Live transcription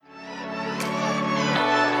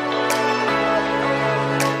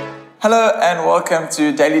Hello and welcome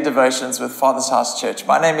to Daily Devotions with Father's House Church.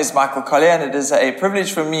 My name is Michael Collier and it is a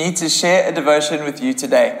privilege for me to share a devotion with you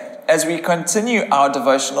today as we continue our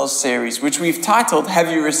devotional series, which we've titled,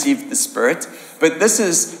 Have You Received the Spirit? But this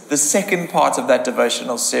is the second part of that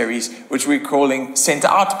devotional series, which we're calling Sent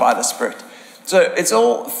Out by the Spirit. So it's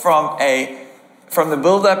all from the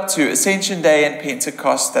build-up to Ascension Day and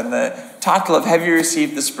Pentecost, and the title of Have You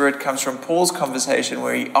Received the Spirit comes from Paul's conversation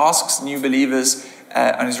where he asks new believers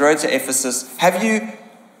on his road to Ephesus, have you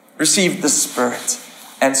received the Spirit?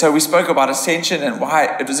 And so we spoke about ascension and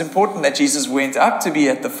why it was important that Jesus went up to be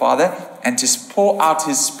at the Father and to pour out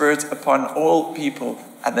his Spirit upon all people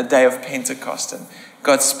at the day of Pentecost. And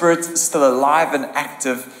God's Spirit is still alive and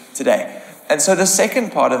active today. And so the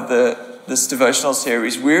second part of this devotional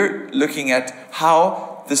series, we're looking at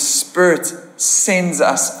how the Spirit sends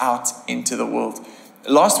us out into the world.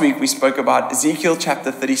 Last week we spoke about Ezekiel chapter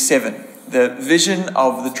 37. The vision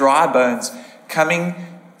of the dry bones coming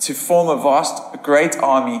to form a great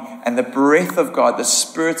army, and the breath of God, the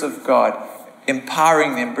Spirit of God,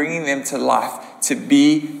 empowering them, bringing them to life to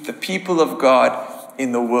be the people of God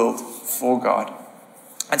in the world for God.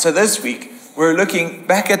 And so this week, we're looking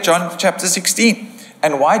back at John chapter 16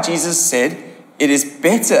 and why Jesus said it is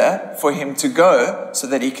better for him to go so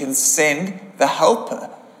that he can send the Helper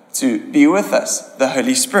to be with us, the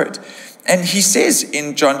Holy Spirit. And he says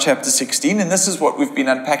in John chapter 16, and this is what we've been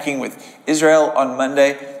unpacking with Israel on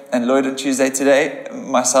Monday and Lloyd on Tuesday today,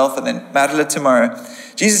 myself, and then Madeline tomorrow.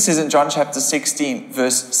 Jesus says in John chapter 16,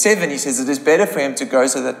 verse 7, he says it is better for him to go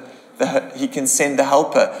so that he can send the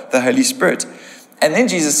Helper, the Holy Spirit. And then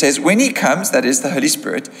Jesus says, when he comes, that is the Holy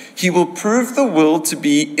Spirit, he will prove the world to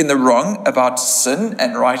be in the wrong about sin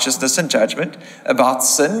and righteousness and judgment, about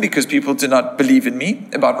sin because people do not believe in me,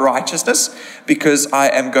 about righteousness because I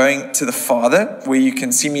am going to the Father where you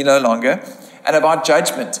can see me no longer, and about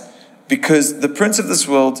judgment because the prince of this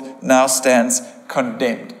world now stands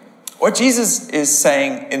condemned. What Jesus is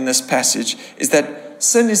saying in this passage is that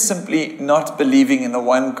sin is simply not believing in the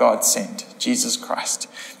one God sent, Jesus Christ.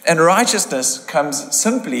 And righteousness comes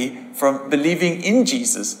simply from believing in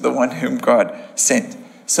Jesus, the one whom God sent.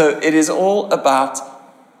 So it is all about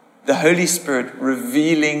the Holy Spirit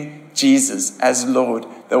revealing Jesus as Lord,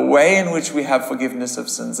 the way in which we have forgiveness of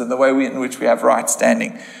sins and the way in which we have right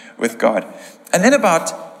standing with God. And then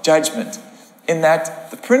about judgment, in that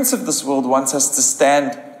the prince of this world wants us to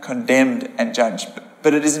stand condemned and judged.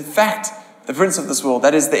 But it is in fact the prince of this world,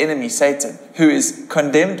 that is the enemy, Satan, who is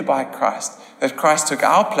condemned by Christ, that Christ took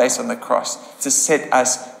our place on the cross to set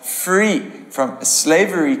us free from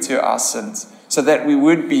slavery to our sins, so that we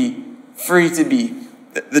would be free to be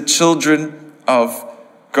the children of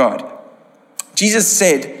God. Jesus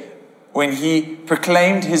said when he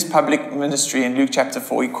proclaimed his public ministry in Luke chapter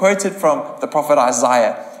 4, he quoted from the prophet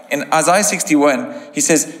Isaiah. In Isaiah 61, he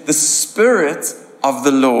says, the Spirit of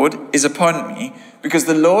the Lord is upon me, because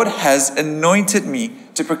the Lord has anointed me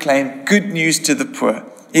to proclaim good news to the poor.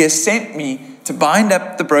 He has sent me to bind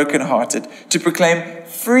up the brokenhearted, to proclaim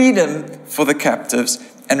freedom for the captives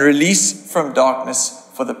and release from darkness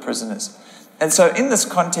for the prisoners. And so in this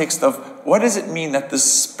context of what does it mean that the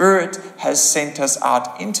Spirit has sent us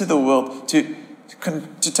out into the world to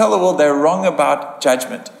tell the world they're wrong about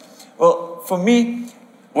judgment? Well, for me,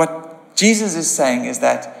 what Jesus is saying is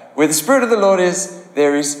that where the Spirit of the Lord is,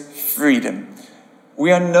 there is freedom. We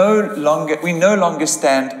no longer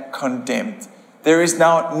stand condemned. There is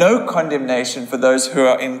now no condemnation for those who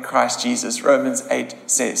are in Christ Jesus, Romans 8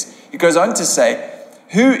 says. He goes on to say,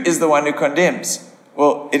 who is the one who condemns?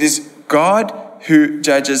 Well, it is God who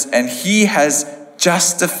judges, and he has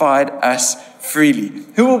justified us freely.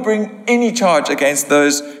 Who will bring any charge against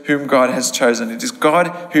those whom God has chosen? It is God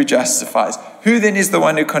who justifies. Who then is the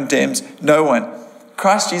one who condemns? No one.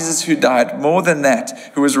 Christ Jesus, who died, more than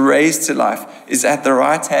that, who was raised to life, is at the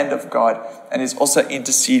right hand of God and is also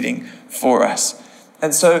interceding for us.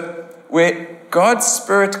 And so where God's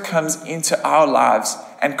Spirit comes into our lives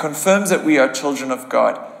and confirms that we are children of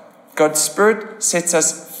God, God's Spirit sets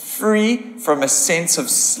us free from a sense of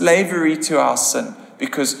slavery to our sin,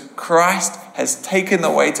 because Christ has taken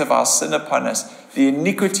the weight of our sin upon us, the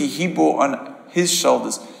iniquity he bore on his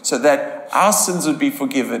shoulders, so that our sins would be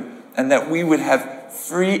forgiven and that we would have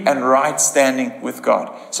free and right standing with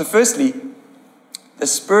God. So firstly, the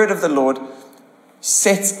Spirit of the Lord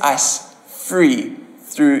sets us free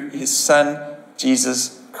through his Son,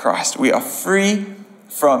 Jesus Christ. We are free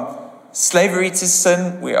from slavery to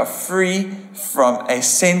sin. We are free from a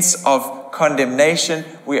sense of condemnation.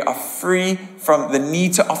 We are free from the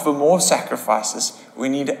need to offer more sacrifices. We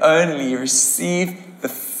need only receive the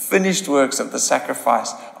finished works of the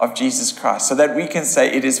sacrifice of Jesus Christ, so that we can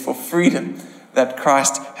say it is for freedom that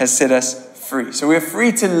Christ has set us free. So we're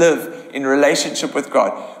free to live in relationship with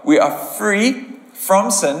God. We are free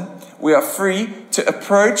from sin. We are free to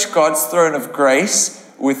approach God's throne of grace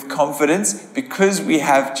with confidence because we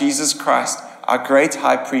have Jesus Christ, our great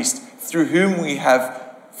high priest, through whom we have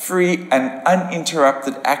free and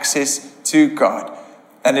uninterrupted access to God.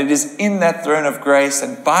 And it is in that throne of grace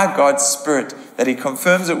and by God's Spirit that He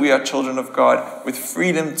confirms that we are children of God with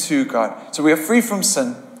freedom to God. So we are free from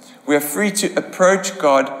sin. We are free to approach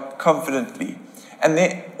God confidently. And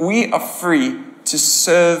then we are free to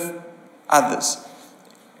serve others.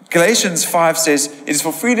 Galatians 5 says, "It is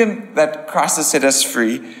for freedom that Christ has set us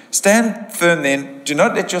free. Stand firm then. Do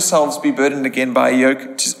not let yourselves be burdened again by a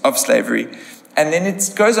yoke of slavery." And then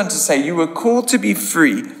it goes on to say, "You were called to be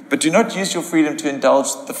free, but do not use your freedom to indulge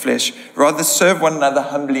the flesh. Rather serve one another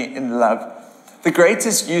humbly in love." The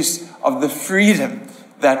greatest use of the freedom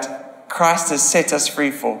that Christ has set us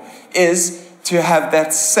free for is to have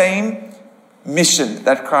that same mission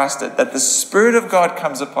that Christ did, that the Spirit of God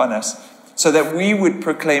comes upon us so that we would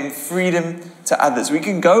proclaim freedom to others. We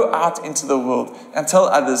can go out into the world and tell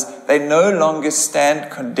others they no longer stand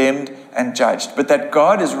condemned and judged, but that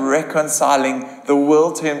God is reconciling the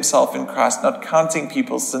world to Himself in Christ, not counting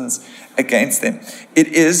people's sins against them. It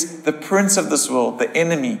is the prince of this world, the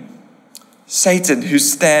enemy, Satan, who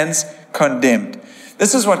stands condemned.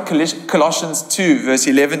 This is what Colossians 2, verse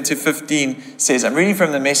 11 to 15 says. I'm reading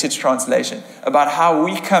from the Message translation about how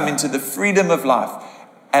we come into the freedom of life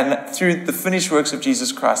and through the finished works of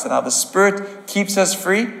Jesus Christ, and how the Spirit keeps us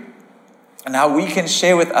free, and how we can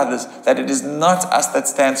share with others that it is not us that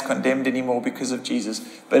stands condemned anymore because of Jesus,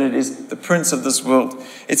 but it is the prince of this world.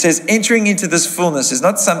 It says, entering into this fullness is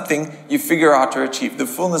not something you figure out or achieve, the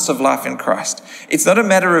fullness of life in Christ. It's not a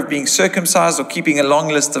matter of being circumcised or keeping a long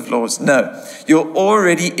list of laws. No, you're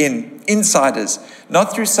already insiders,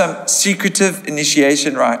 not through some secretive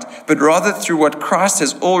initiation rite, but rather through what Christ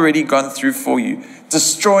has already gone through for you,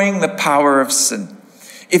 destroying the power of sin.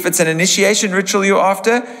 If it's an initiation ritual you're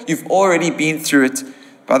after, you've already been through it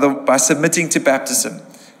by submitting to baptism.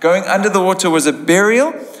 Going under the water was a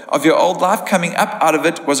burial of your old life. Coming up out of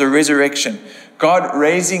it was a resurrection. God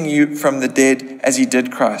raising you from the dead as He did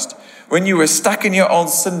Christ. When you were stuck in your old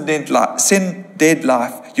sin-dead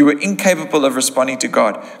life, you were incapable of responding to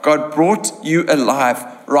God. God brought you alive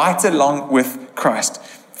right along with Christ.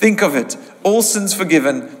 Think of it. All sins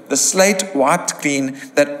forgiven, the slate wiped clean,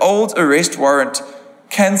 that old arrest warrant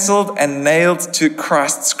cancelled and nailed to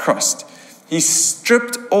Christ's cross. He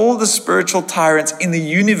stripped all the spiritual tyrants in the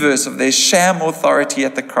universe of their sham authority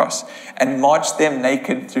at the cross and marched them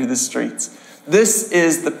naked through the streets. This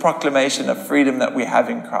is the proclamation of freedom that we have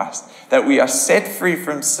in Christ, that we are set free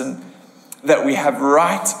from sin, that we have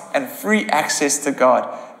right and free access to God,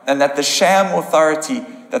 and that the sham authority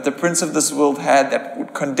that the prince of this world had that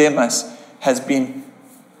would condemn us has been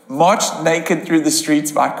marched naked through the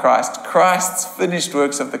streets by Christ. Christ's finished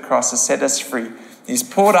works of the cross has set us free. He's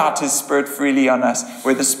poured out His Spirit freely on us.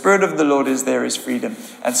 Where the Spirit of the Lord is, there is freedom.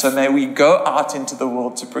 And so may we go out into the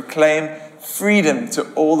world to proclaim freedom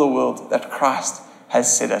to all the world that Christ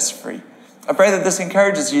has set us free. I pray that this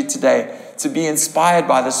encourages you today to be inspired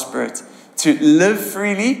by the Spirit, to live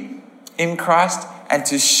freely in Christ and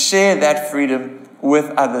to share that freedom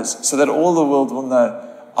with others so that all the world will know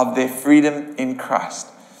of their freedom in Christ.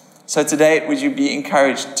 So today, would you be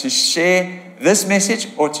encouraged to share this message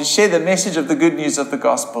or to share the message of the good news of the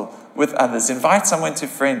gospel with others? Invite someone to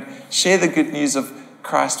friend. Share the good news of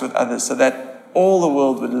Christ with others so that all the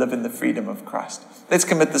world would live in the freedom of Christ. Let's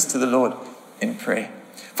commit this to the Lord in prayer.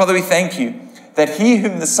 Father, we thank you that He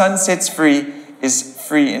whom the Son sets free is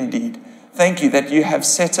free indeed. Thank you that you have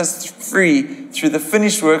set us free through the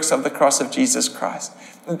finished works of the cross of Jesus Christ.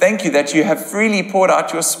 And thank you that you have freely poured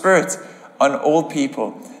out your Spirit on all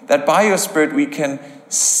people, that by your Spirit we can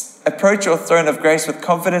approach your throne of grace with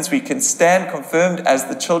confidence. We can stand confirmed as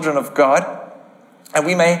the children of God, and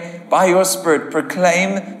we may, by your Spirit,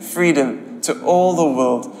 proclaim freedom to all the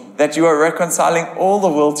world, that you are reconciling all the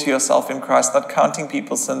world to yourself in Christ, not counting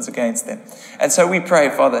people's sins against them. And so we pray,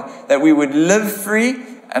 Father, that we would live free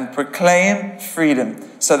and proclaim freedom,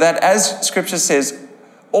 so that, as Scripture says,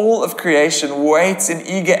 all of creation waits in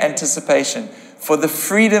eager anticipation for the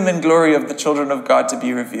freedom and glory of the children of God to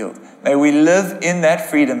be revealed. May we live in that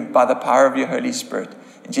freedom by the power of your Holy Spirit.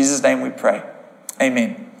 In Jesus' name we pray.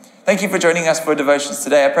 Amen. Thank you for joining us for devotions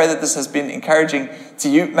today. I pray that this has been encouraging to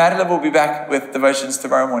you. Madeline will be back with devotions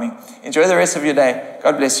tomorrow morning. Enjoy the rest of your day.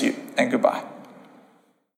 God bless you and goodbye.